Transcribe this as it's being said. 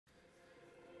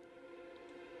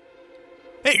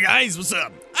Hey guys, what's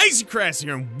up? IcyCaress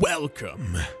here and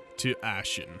welcome to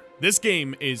Ashen. This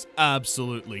game is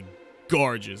absolutely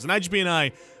gorgeous, and IGP and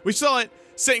I, we saw it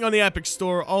sitting on the Epic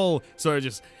Store, all sort of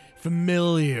just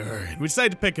familiar. We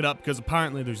decided to pick it up because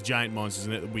apparently there's giant monsters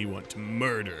in it that we want to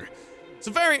murder. It's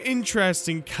a very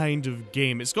interesting kind of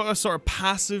game. It's got a sort of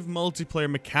passive multiplayer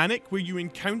mechanic where you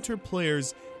encounter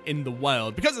players in the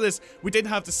wild. Because of this, we did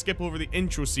have to skip over the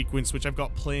intro sequence, which I've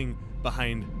got playing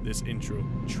behind this intro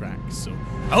track. So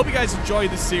I hope you guys enjoy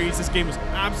this series. This game is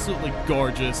absolutely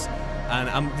gorgeous, and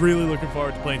I'm really looking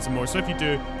forward to playing some more. So if you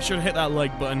do, be sure to hit that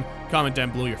like button, comment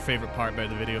down below your favorite part about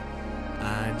the video,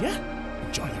 and yeah,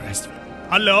 enjoy the rest of it.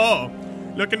 Hello!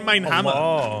 Look at mine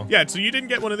hammer. Yeah, so you didn't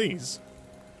get one of these?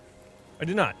 I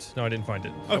did not. No, I didn't find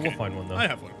it. Okay. I will find one though. I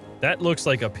have one. That looks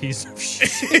like a piece of shit.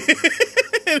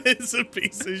 It is a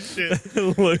piece of shit.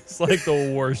 It looks like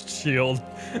the worst shield.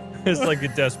 It's like a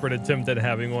desperate attempt at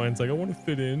having one. It's like, I want to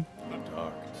fit in.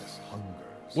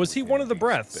 Was he one of the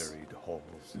breaths?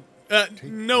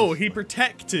 No, he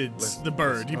protected the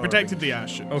bird. He protected the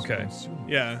Ashen. Okay.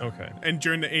 Yeah. Okay. And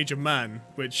during the Age of Man,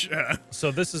 which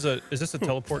so this is this a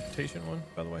teleportation one,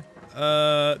 by the way?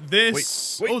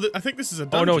 This Wait. Oh, I think this is a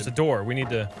dungeon. Oh no, it's a door. We need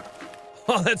to.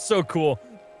 Oh, that's so cool.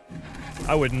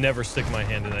 I would never stick my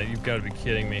hand in that. You've got to be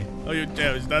kidding me. Oh, yeah,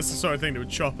 that's the sort of thing that would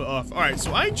chop it off. All right,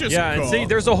 so I just and see,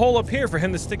 there's a hole up here for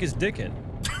him to stick his dick in.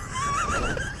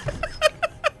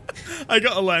 I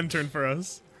got a lantern for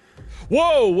us.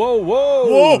 Whoa, whoa,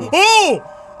 whoa! Whoa!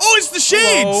 Oh, it's the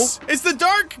shades! Hello? It's the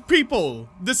dark people.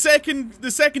 The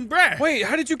second breath. Wait,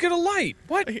 how did you get a light?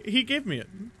 What? He gave me it.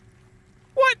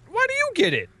 What? Why do you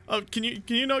get it? Oh, can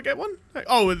you not get one?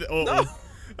 Oh, No.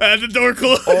 The door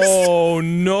closed. Oh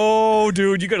no,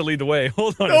 dude! You gotta lead the way.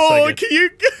 Hold on a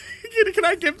second. Can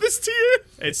I give this to you?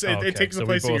 It takes the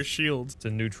place of your shield. It's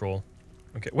a neutral.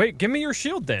 Okay, wait. Give me your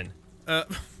shield then.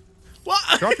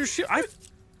 What? Drop your shield.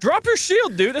 Drop your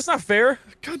shield, dude. That's not fair.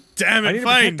 God damn it! I need to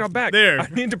protect our back. There. I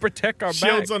need to protect our back.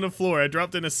 Shield's on the floor. I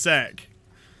dropped in a sack.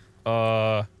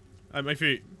 At my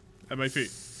feet. At my feet.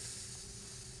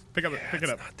 Pick it up. It's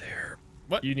not there.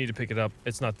 What? You need to pick it up.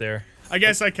 It's not there. I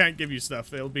guess I can't give you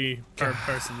stuff. It'll be per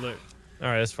person loot. All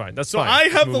right, that's fine. That's so fine. I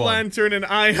have the lantern and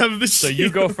I have the shield. So you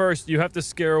go first. You have to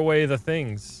scare away the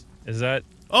things. Is that?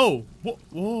 Oh.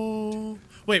 Whoa.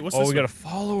 Wait. What's this? Oh, we gotta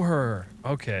follow her.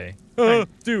 Okay.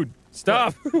 Dude,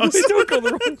 stop. Wait, don't go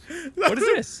the wrong. What is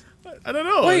this? I don't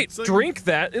know. Wait, like... drink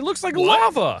that. It looks like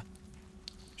lava.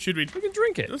 Should we? We can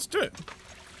drink it. Let's do it.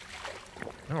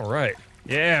 All right.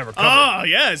 Yeah, recover. Ah,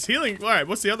 yes, healing. All right,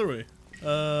 what's the other way?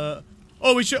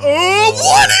 Oh, we should. Oh,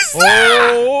 what is that?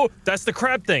 Oh, that's the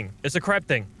crab thing. It's a crab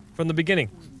thing from the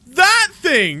beginning. That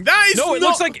thing. That is. No, it not...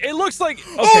 looks like.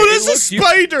 Okay, oh, there's a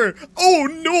spider. Oh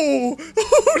no.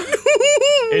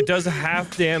 Oh no. It does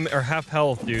half half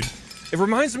health, dude. It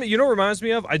reminds me. You know what it reminds me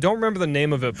of? I don't remember the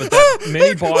name of it, but that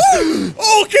mini boss.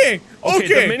 Okay.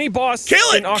 The mini boss.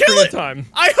 Kill it. In Ocarina of Time.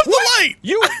 I have the light.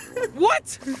 You.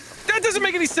 What? That doesn't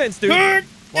make any sense, dude.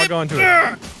 Log on to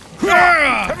it.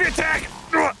 Heavy attack.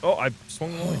 Oh, I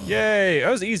swung away. Yay! That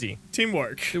was easy.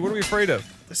 Teamwork. Dude, what are we afraid of?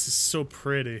 This is so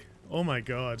pretty. Oh my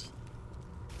god.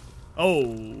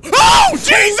 Oh. Oh,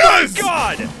 Jesus! Oh my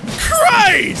god!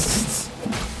 Christ!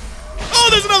 Oh,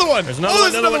 there's another one! There's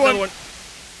another one. Ow,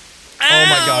 oh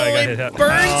my god, I got hit. It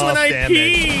burns when I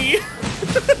pee!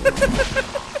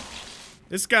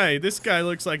 This guy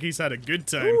looks like he's had a good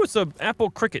time. Ooh, it's an apple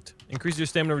cricket. Increase your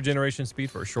stamina regeneration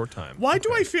speed for a short time. Why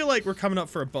do I feel like we're coming up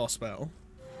for a boss battle?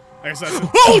 I guess that's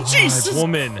oh, Jesus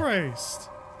woman. Christ.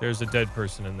 There's a dead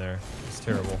person in there. It's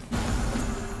terrible.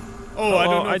 Oh, I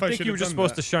don't know if I think you were just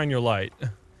supposed to shine your light.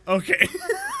 Okay.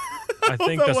 I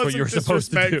think that's what you're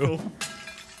supposed to do.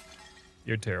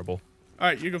 You're terrible.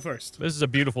 Alright, you go first. This is a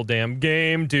beautiful damn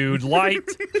game, dude. Light.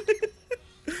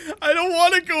 I don't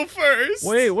want to go first.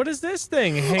 Wait, what is this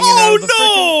thing hanging out of the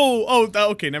Oh,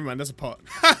 okay, never mind. That's a pot.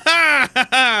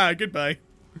 Goodbye.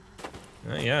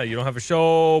 Yeah, you don't have a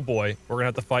show. Oh, boy. We're gonna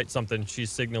have to fight something.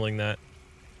 She's signaling that.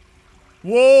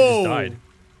 Whoa! She just died.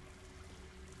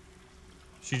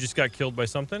 She just got killed by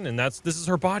something, and this is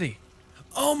her body.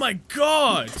 Oh my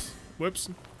god! Whoops.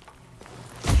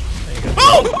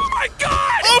 Oh! Oh my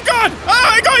god! Oh god!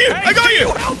 Ah, I got you! Hey, I got you!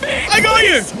 Help me! I got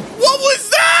you! What was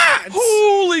that?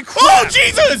 Holy crap! Oh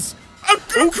Jesus! A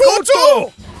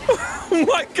Koto! Oh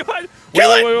my god!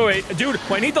 Kill it! Wait, dude!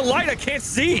 I need the light. I can't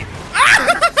see.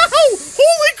 Ow!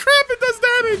 Holy crap! It does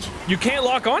damage. You can't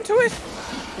lock onto it.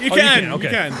 You can. Okay. You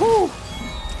can.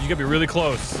 You gotta be really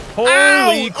close.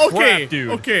 Holy crap,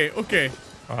 dude! Okay.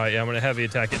 All right, yeah, I'm gonna heavy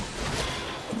attack it.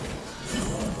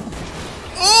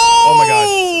 Oh my god!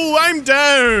 I'm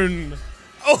down.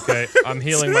 Okay, I'm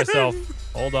healing myself.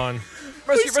 Hold on.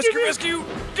 Rescue!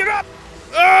 Get up!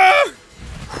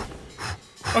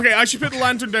 Okay, I should put the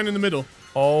lantern down in the middle.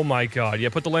 Oh my god. Yeah,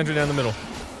 put the lantern down in the middle.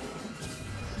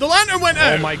 The lantern went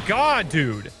out! Oh my god,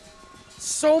 dude.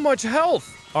 So much health.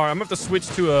 Alright, I'm gonna have to switch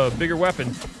to a bigger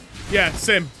weapon. Yeah,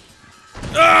 same.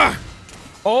 Ah!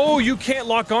 Oh, you can't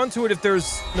lock onto it if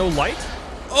there's no light?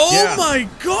 Oh my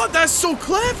god, that's so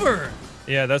clever!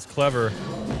 Yeah, that's clever.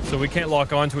 So we can't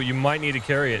lock onto it. You might need to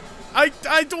carry it. I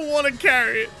don't want to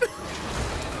carry it.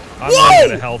 I'm running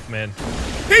out of health, man.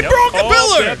 He broke a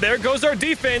pillar! Yeah, there goes our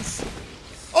defense.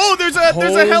 Oh, there's a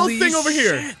health Holy thing over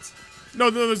here. shit. No,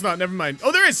 there's not. Never mind.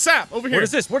 Oh, there is sap over here. What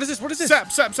is this? What is this? What is this?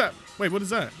 Sap. Wait, what is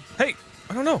that? Hey,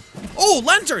 I don't know. Oh,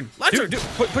 lantern! Dude,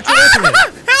 put your lantern in.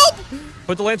 Help!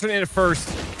 Put the lantern in at first.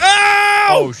 Ow!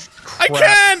 Oh, crap. I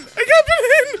can't put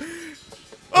it in!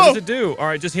 What does it do? All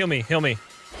right, just heal me. Heal me.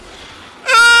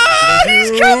 Ah!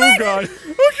 He's coming! Oh, God.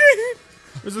 Okay.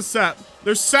 There's a sap.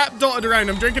 There's sap dotted around.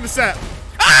 I'm drinking the sap.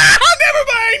 Ah! Never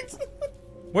mind!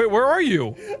 Wait, where are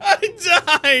you? I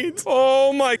died!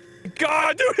 Oh, my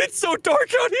God, dude, it's so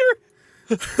dark out here.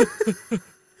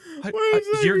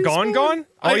 You're gone?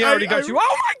 Oh, yeah, I already got you.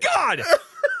 Oh, my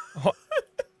God!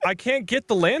 I can't get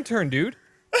the lantern, dude.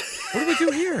 What do we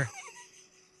do here?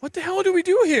 What the hell do we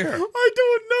do here? I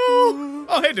don't know.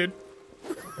 Oh, hey, dude.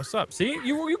 What's up? See,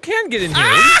 you can get in here.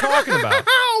 What are you talking about?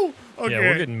 Ow! Okay. Yeah,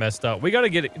 we're getting messed up. We gotta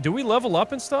get it. Do we level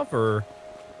up and stuff, or?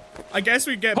 I guess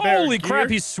we get better Holy crap!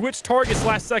 gear. He switched targets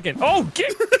last second. Oh,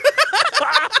 get!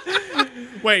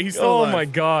 Wait, he's still alive. Oh my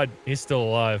God, he's still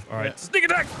alive. All right, Yeah. sneak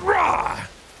attack! Rah!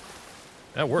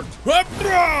 That worked. Get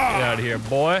out of here,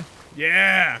 boy.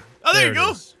 Yeah. Oh, there you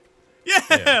go.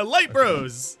 Yeah, light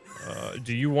bros.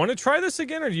 Do you want to try this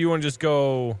again, or do you want to just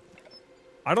go?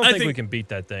 I don't think we can beat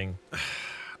that thing.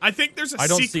 I think there's a secret. I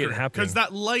don't see it happening. Because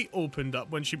that light opened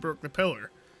up when she broke the pillar.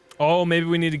 Oh, maybe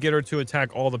we need to get her to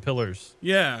attack all the pillars.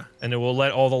 Yeah. And it will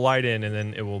let all the light in, and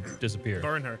then it will disappear.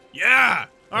 Burn her. Yeah.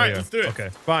 All right, let's do it. Okay,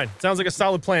 fine. Sounds like a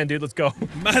solid plan, dude. Let's go.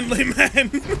 Manly man.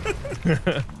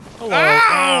 Hello.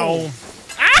 Ow.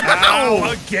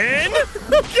 Ow! Again?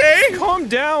 Okay. Calm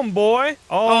down, boy.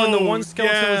 Oh, and the one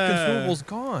skeleton with yeah. consumables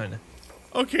gone.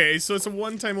 Okay, so it's a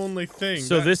one-time only thing.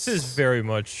 So this is very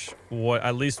much what,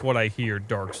 at least what I hear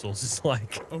Dark Souls is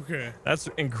like. Okay. That's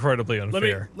incredibly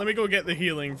unfair. Let me go get the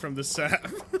healing from the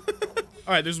sap. All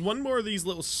right, there's one more of these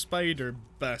little spider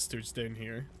bastards down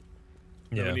here.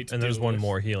 Yeah, and there's one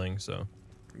more healing, so.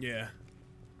 Yeah.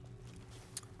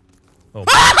 Oh,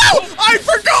 oh, I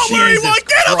forgot where he was!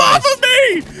 Get him off of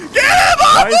me! Get him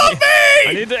off of me!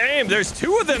 I need to aim. There's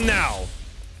two of them now.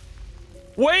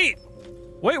 Wait,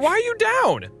 why are you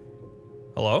down?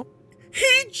 Hello?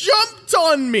 He jumped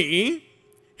on me.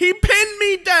 He pinned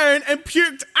me down and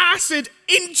puked acid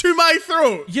into my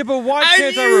throat. Yeah, but why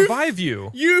can't I revive you?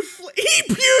 He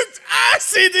puked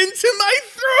acid into my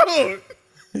throat.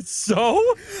 So? How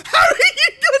are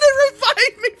you gonna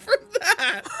revive me from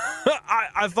that?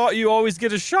 I thought you always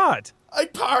get a shot.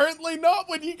 Apparently not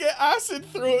when you get acid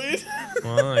throated.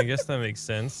 Well, I guess that makes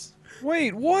sense.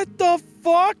 Wait, what the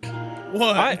fuck?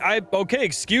 What? Okay,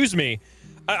 excuse me.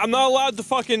 I'm not allowed to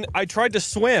fucking, I tried to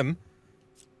swim.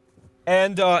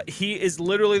 And, he is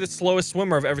literally the slowest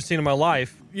swimmer I've ever seen in my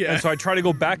life. Yeah. And so I try to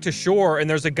go back to shore, and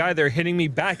there's a guy there hitting me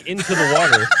back into the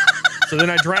water. So then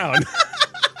I drown.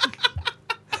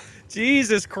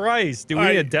 Jesus Christ, dude, we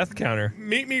need a death counter.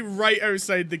 Meet me right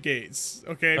outside the gates,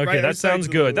 okay? Okay, right that sounds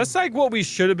good. That's like what we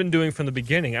should have been doing from the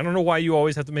beginning. I don't know why you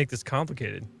always have to make this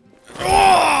complicated.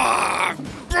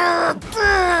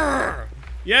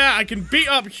 Yeah, I can beat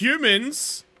up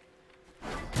humans.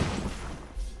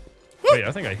 Wait,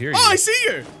 I think I hear you. Oh, I see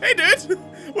you. Hey, dude.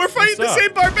 We're fighting the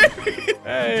same barbarian.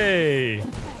 Hey.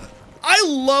 I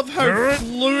love how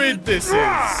fluid this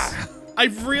is. I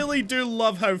really do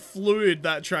love how fluid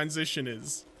that transition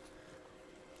is.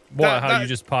 What, how you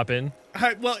just pop in?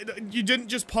 Well, you didn't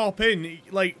just pop in.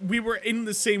 Like, we were in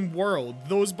the same world.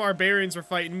 Those barbarians were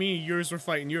fighting me, yours were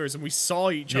fighting yours, and we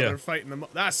saw each other fighting them.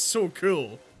 That's so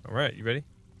cool. All right, you ready?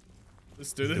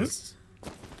 Let's do this.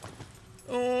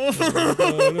 Oh,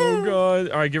 oh God.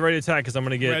 All right, get ready to attack, because I'm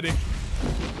going to get... Ready?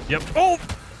 Yep. Oh!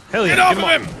 Hell yeah. Get off of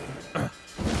him!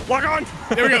 Lock on!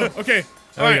 There we go. Okay.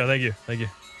 There we go. Thank you. Thank you.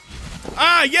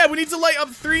 Ah, yeah, we need to light up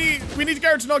we need to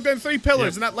get her to knock down 3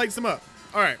 pillars, and that lights them up.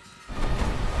 All right.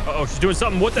 Uh-oh, she's doing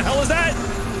something. What the hell is that?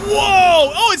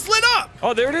 Whoa! Oh, it's lit up!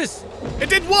 Oh, there it is. It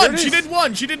did one. She did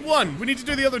one. She did one. We need to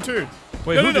do the other 2.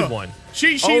 Wait, who did one?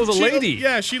 The lady.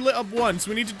 Yeah, she lit up one,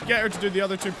 so we need to get her to do the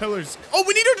other 2 pillars. Oh,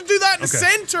 we need her to do that in the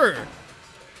center.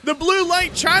 The blue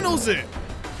light channels it.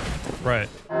 Right.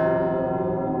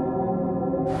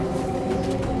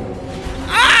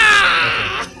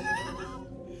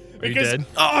 Are you dead?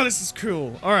 Oh, this is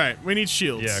cool. All right, we need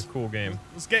shields. Yeah, cool game.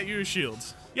 Let's get you a shield.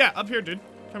 Yeah, up here, dude.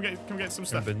 Come get some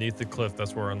stuff. And beneath the cliff,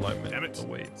 that's where enlightenment Damn it.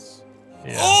 awaits.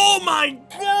 Yeah. Oh my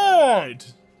god!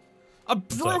 A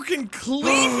broken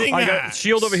cleaving I got axe.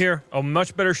 shield over here. A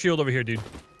much better shield over here, dude.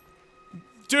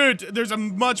 Dude, there's a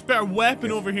much better weapon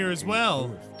over here as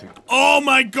well. Oh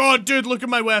my god, dude, look at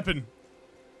my weapon.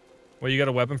 Well, you got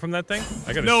a weapon from that thing?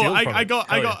 I got a No, shield from I it.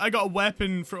 got a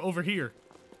weapon for over here.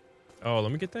 Oh,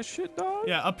 let me get that shit, dog.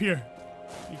 Yeah, up here.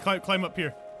 You climb up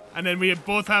here. And then we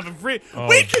both have a free. Oh,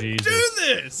 we can Jesus. do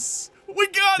this! We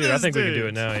got Dude, this, I think dude. we can do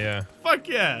it now, yeah. Fuck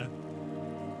yeah.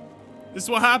 This is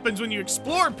what happens when you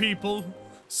explore people.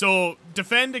 So,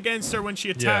 defend against her when she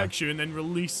attacks you, and then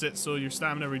release it so your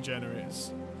stamina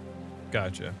regenerates.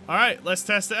 Gotcha. Alright, let's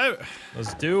test it out.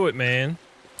 Let's do it, man.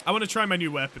 I want to try my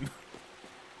new weapon.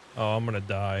 Oh, I'm gonna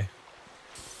die.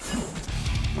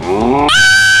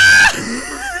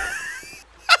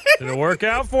 Did it work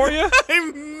out for you?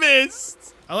 I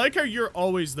missed. I like how you're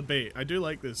always the bait. I do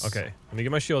like this. Okay, let me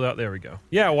get my shield out. There we go.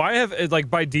 Yeah, why have it, like,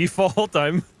 by default,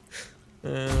 I'm...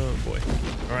 Oh, boy.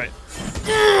 Alright.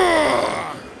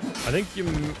 I think you...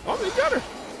 Oh, you got her.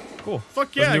 Cool.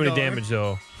 Fuck yeah, Doesn't do I any got damage,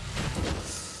 though.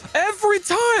 Every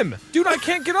time! Dude, I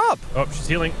can't get up! Oh, she's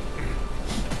healing.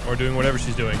 Or doing whatever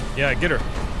she's doing. Yeah, get her.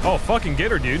 Oh, fucking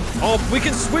get her, dude. Oh, we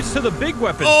can switch to the big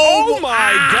weapon. Oh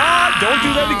my god! Don't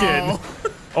do that again.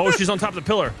 Oh, she's on top of the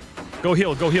pillar. Go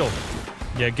heal, go heal.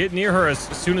 Yeah, get near her as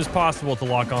soon as possible to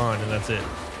lock on, and that's it.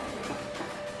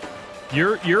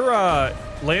 Your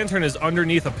lantern is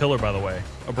underneath a pillar, by the way.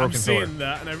 A broken pillar. I'm seeing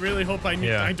that, and I really hope I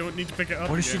don't need to pick it up.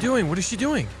 What is she doing? What is she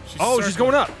doing? She's She's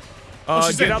going up.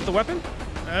 she's get in. out the weapon.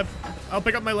 I'll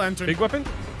pick up my lantern. Big weapon?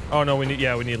 Oh no, we need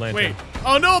lantern. Wait.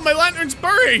 Oh no, my lantern's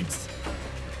buried.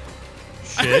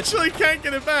 Shit. I actually can't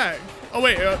get it back. Oh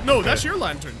wait, no, that's your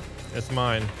lantern. It's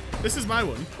mine. This is my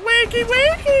one. Wakey,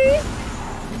 wakey.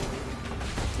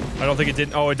 I don't think it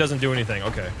did. Oh, it doesn't do anything.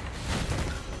 Okay.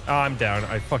 I'm down.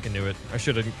 I fucking knew it. I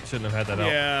shouldn't have had that out.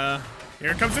 Yeah.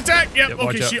 Here comes the attack. Yep.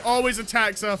 Watch Okay. out. She always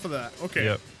attacks off of that. Okay.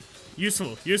 Yep.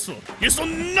 Useful. Useful. Useful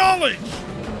knowledge.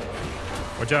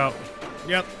 Watch out.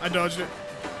 Yep. I dodged it.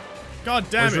 God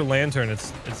damn Where's it. your lantern?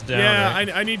 It's down. Yeah. Right?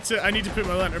 I need to put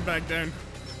my lantern back down.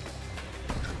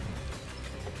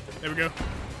 There we go. Now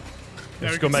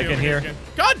Let's we go can back see in over here. again.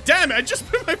 God damn it! I just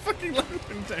put my fucking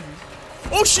lantern down.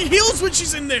 Oh, she heals when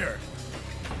she's in there.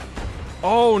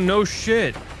 Oh no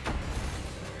shit.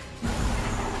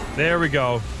 There we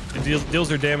go. It deals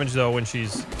her damage though when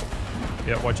she's.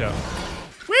 Yeah, watch out.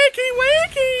 Wakey,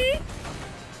 wakey.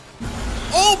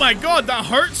 Oh my god, that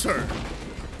hurts her.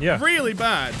 Yeah. Really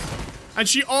bad. And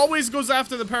she always goes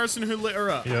after the person who lit her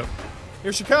up. Yep.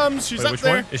 Here she comes. She's Wait, up which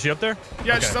there. one? Is she up there?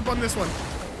 Yeah, Okay. she's up on this one.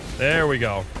 There we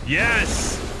go.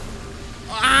 Yes.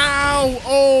 Ow!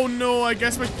 Oh no! I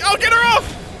guess my. Oh, get her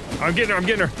off! I'm getting her. I'm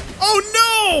getting her.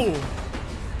 Oh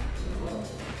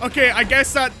no! Okay, I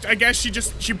guess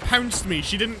she pounced me.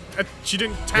 She didn't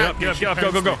tap me. Get up.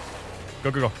 Go. pounced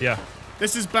me. Go. Yeah.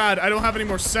 This is bad. I don't have any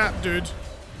more sap, dude.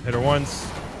 Hit her once.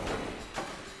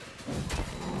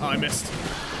 Oh, I missed.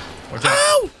 Watch out.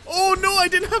 Ow! Oh no! I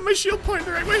didn't have my shield pointed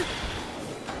the right way.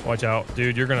 Watch out,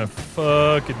 dude. You're gonna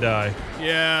fucking die.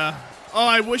 Yeah. Oh,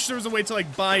 I wish there was a way to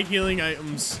like buy healing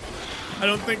items. I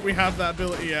don't think we have that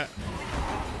ability yet.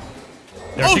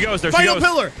 There she goes. There she final goes.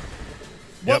 pillar.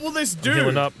 What Yep. will this I'm do?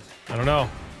 healing up. I don't know.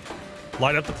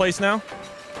 Light up the place now?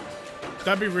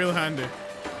 That'd be real handy.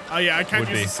 Oh yeah, I can't Would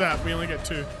use be. the sap. We only get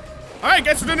 2. All right,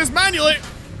 guess we're doing this manually.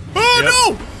 Oh Yep.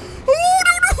 no! Oh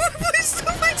no!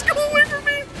 Please go away from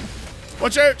me!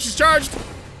 Watch out! She's charged.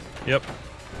 Yep.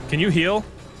 Can you heal?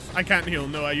 I can't heal.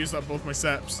 No, I used up both my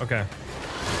saps. Okay.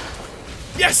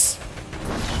 Yes!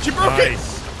 She broke it.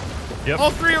 Nice. Yep. All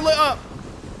 3 are lit up.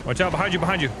 Watch out,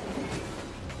 behind you.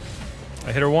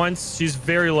 I hit her once. She's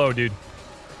very low, dude.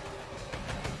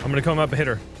 I'm gonna come up and hit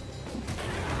her.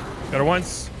 Got her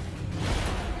once.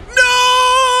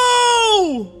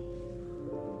 No!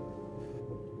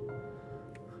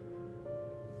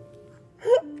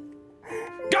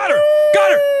 Got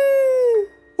her!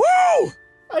 Woo!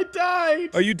 I died.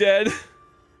 Are you dead?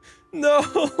 No!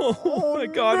 I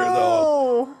got her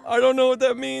though. I don't know what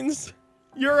that means.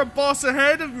 You're a boss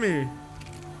ahead of me.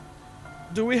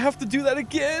 Do we have to do that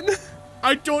again?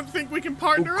 I don't think we can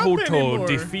partner up anymore.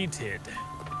 defeated.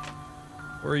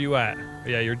 Where are you at?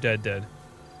 Yeah, you're dead.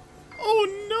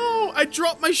 Oh no! I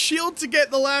dropped my shield to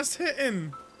get the last hit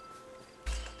in.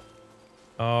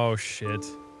 Oh shit.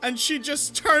 And she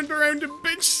just turned around and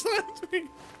bitch slapped me.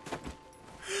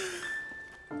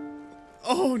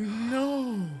 Oh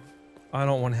no. I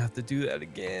don't want to have to do that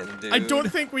again, dude. I don't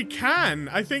think we can.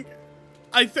 I think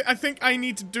I think I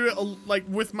need to do it like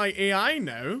with my AI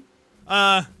now.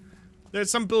 There's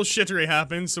some bullshittery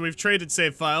happened, so we've traded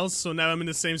save files. So now I'm in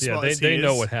the same spot as he they is.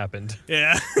 know what happened.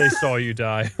 Yeah. They saw you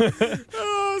die.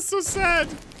 Oh, so sad.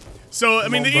 So I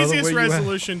mean, the easiest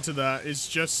resolution to that is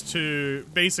just to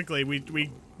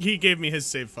basically he gave me his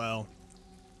save file,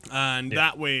 and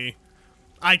that way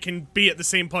I can be at the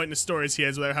same point in the story as he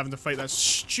is without having to fight that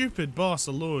stupid boss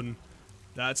alone.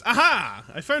 That's aha!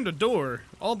 I found a door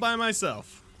all by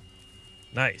myself.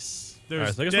 Nice. There's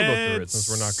Alright, so I guess we'll go through it since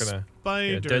we're not gonna.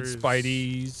 Spiders. Yeah, dead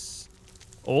Spideys.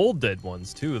 Old dead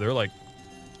ones too. They're like.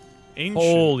 Ancient.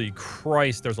 Holy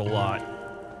Christ! There's a lot.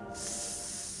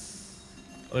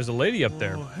 Oh, there's a lady up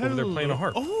there over there playing a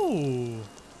harp. Oh.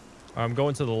 I'm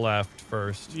going to the left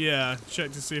first. Yeah,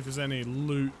 check to see if there's any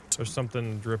loot. There's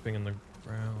something dripping in the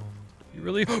ground. You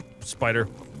really? Spider.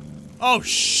 Oh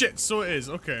shit! So it is.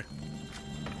 Okay.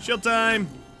 Shield time.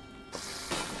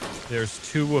 There's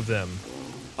 2 of them.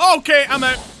 Okay, I'm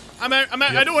out. I'm out. I'm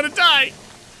out. Yep. I don't want to die.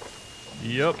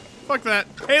 Yep. Fuck that.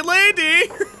 Hey, lady!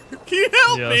 Can you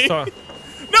help me? Talk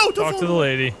No, to the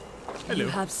lady. Hello. You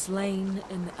have slain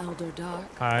an elder dark.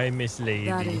 Hi, Miss Lady.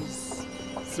 That is.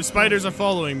 The spiders are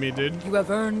following me, dude. You have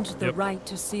earned the right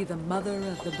to see the mother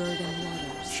of the Burden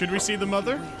Waters. Should we see the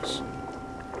mother? Which,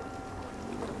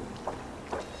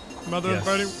 Mother of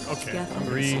Burden? Okay. Gethin,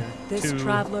 3, this 2,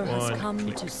 traveler 1, has come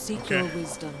click. to seek Okay. your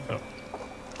wisdom.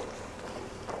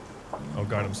 Oh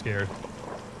god, I'm scared.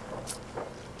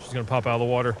 She's gonna pop out of the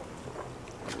water.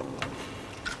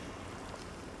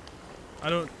 I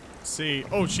don't see.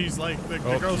 Oh, she's like, the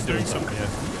girl's she's doing something. Yeah.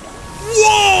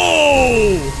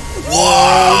 Whoa! Whoa!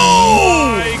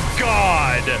 Oh my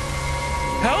god!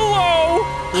 Hello,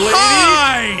 lady!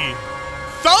 Hi!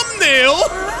 Thumbnail?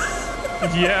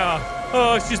 Yeah.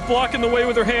 Oh, she's blocking the way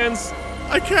with her hands.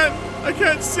 I can't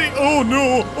see. Oh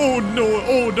no! Oh no!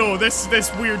 Oh no! This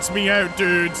weirds me out,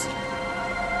 dudes.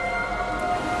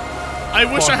 I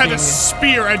wish I had a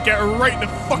spear. I'd get her right in the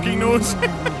fucking nose.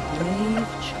 Brave child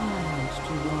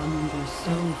to wander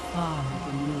so far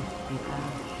beneath the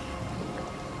earth.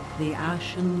 The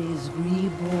Ashen is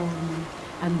reborn,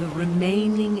 and the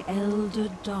remaining Elder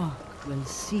Dark will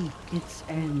seek its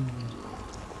end.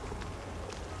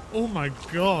 Oh my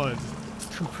god.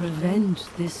 To prevent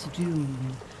this doom,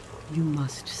 you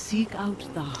must seek out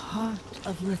the heart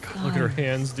of Lethal. Look at her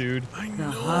hands, dude.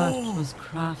 The heart was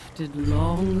crafted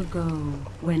long ago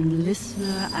when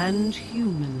listener and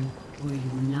human were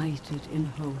united in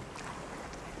hope.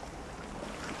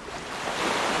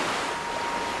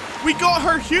 We got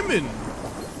her human,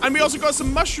 and we also got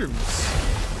some mushrooms.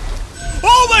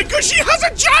 Oh my god, she has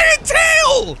a giant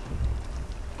tail!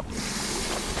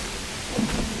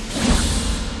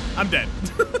 I'm dead.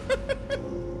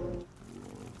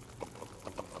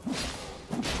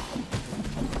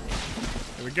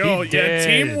 There we go. He Yeah, dead.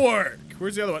 teamwork.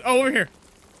 Where's the other one? Oh, over here.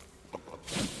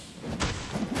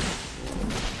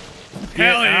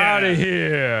 Get Hell yeah. out of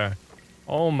here!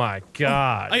 Oh my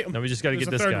god! Now we just gotta There's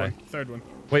get a this third guy. one. Third one.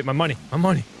 Wait, my money,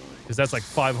 because that's like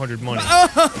 500 money.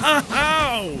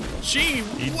 Ow! Gee,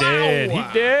 He wow. did. He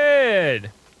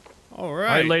did. All All right.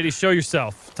 right, lady, show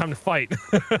yourself. Time to fight.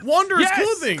 Wanderer's Yes!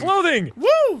 clothing. Clothing.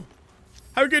 Woo!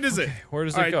 How good is it? Where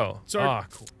does All it right, go? sorry.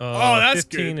 Cool. Oh, that's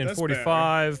 15 good. and That's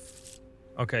 45.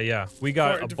 Okay, yeah, we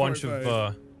got 40 a to bunch 45.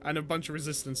 of. And a bunch of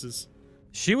resistances.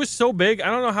 She was so big. I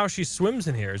don't know how she swims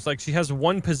in here. It's like she has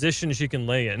one position she can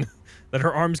lay in, that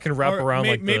her arms can wrap Or around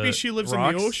like maybe the she lives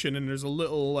rocks. in the ocean and there's a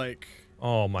little like.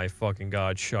 Oh my fucking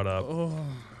god! Shut up.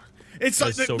 It's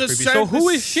That's like so the creepy. sound, So who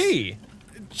is she?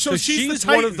 So she's the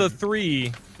one of Titan. the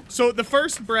 3. So the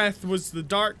first breath was the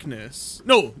darkness.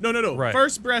 No. Right.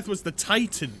 First breath was the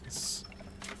Titans,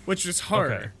 which was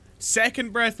her. Okay.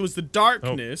 Second breath was the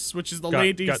darkness, which is the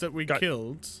ladies that we got-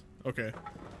 killed. Okay.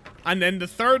 And then the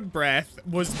third breath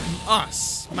was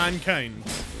us, mankind.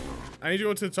 I need to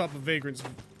go to the top of Vagrant's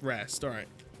Rest. All right.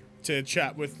 To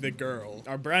chat with the girl,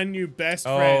 our brand new best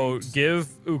Oh, friend. give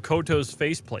Ukoto's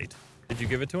faceplate. Did you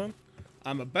give it to him?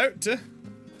 I'm about to.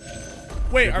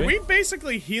 Wait, Did are we? we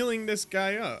basically healing this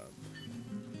guy up?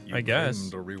 I guess.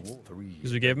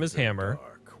 Because we gave him his hammer,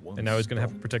 and now he's gonna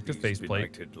have to protect his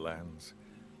faceplate.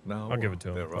 Now I'll give it to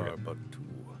him. there Okay. are but 2.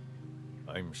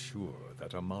 I'm sure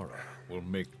that Amara will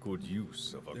make good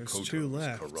use of There's Akoto's 2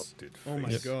 left. corrupted Oh my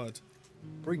face. god.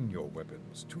 Bring your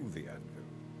weapons to the anvil,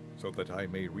 so that I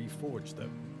may reforge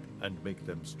them and make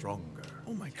them stronger.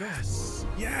 Oh my god.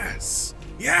 Yes.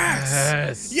 Yes.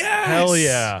 Yes. Yes. Hell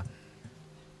yeah.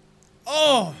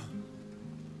 Oh.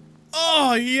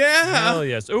 Oh yeah. Hell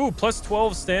yes. Ooh, plus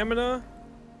 12 stamina.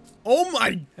 Oh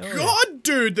my Hell god,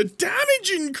 dude, the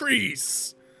damage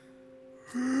increase.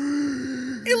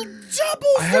 Il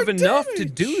doubles I have their enough to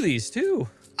damage. do these too.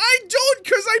 I don't,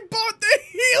 because I bought the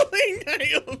healing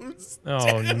items. Oh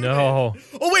Damn no. it.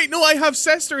 Oh wait, no, I have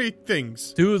accessory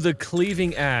things. Do the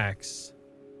cleaving axe.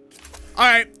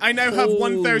 Alright, I now have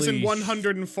Holy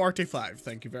 1,145.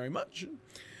 Thank you very much.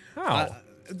 How?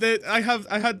 I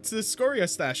had the scoria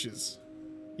stashes.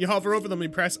 You hover over them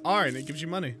and press R and it gives you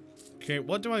money. Okay,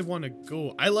 what do I want to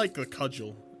go? I like the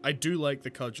cudgel. I do like the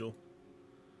cudgel.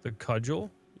 The cudgel?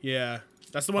 Yeah.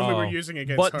 That's the one we were using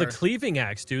against but her. the cleaving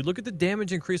axe, dude. Look at the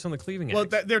damage increase on the cleaving Well,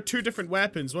 axe. they're two different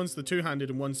weapons. One's the two-handed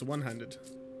and one's the one-handed.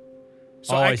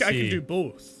 So Oh, I I can see. do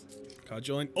both.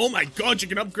 Cudgeling. Oh my god, you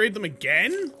can upgrade them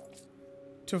again?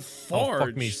 To forge. Oh,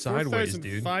 fuck me sideways,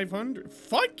 dude. 4,500.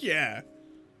 Fuck yeah.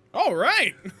 All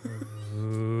right.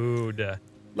 Dude.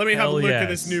 Let me have a Hell look at yes.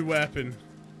 this new weapon.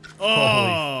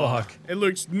 Oh, Holy fuck. It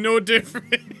looks no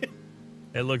different.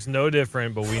 It looks no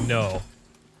different, but we know.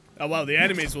 Oh wow, the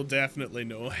enemies will definitely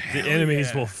know. The Hell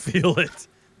enemies yeah. will feel it.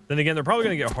 Then again, they're probably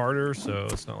going to get harder, so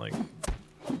it's not like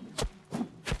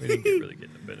we didn't really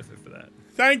get the benefit for that.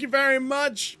 Thank you very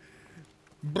much,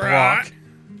 Brock. Brock.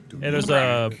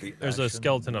 Hey, there's a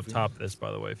skeleton up top of this,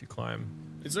 by the way, if you climb.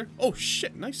 Is there? Oh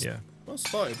shit, nice. Yeah. Well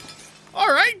spotted. All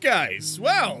right, guys.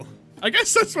 Well, I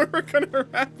guess that's where we're gonna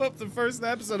wrap up the first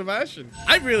episode of Ashen.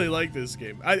 I really like this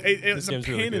game. It was a game's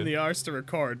pain really in good. the arse to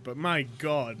record, but my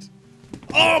god.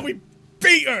 Oh, we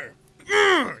beat her!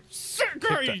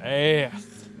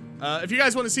 If you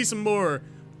guys want to see some more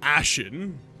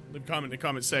Ashen, comment in the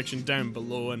comment section down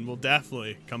below, and we'll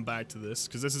definitely come back to this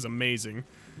because this is amazing.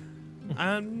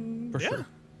 And For yeah, sure.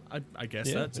 I guess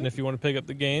Yeah, that's and it. if you want to pick up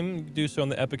the game, you can do so on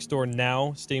the Epic Store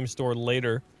now, Steam Store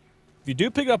later. If you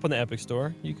do pick it up on the Epic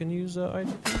Store, you can use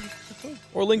IGP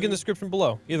or link in the description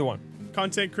below. Either one.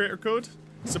 Content creator code.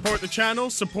 Support the channel,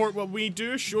 support what we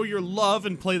do, show your love,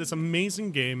 and play this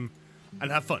amazing game, and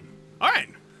have fun. All right.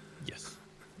 Yes.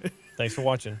 Thanks for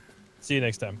watching. See you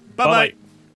next time. Bye-bye.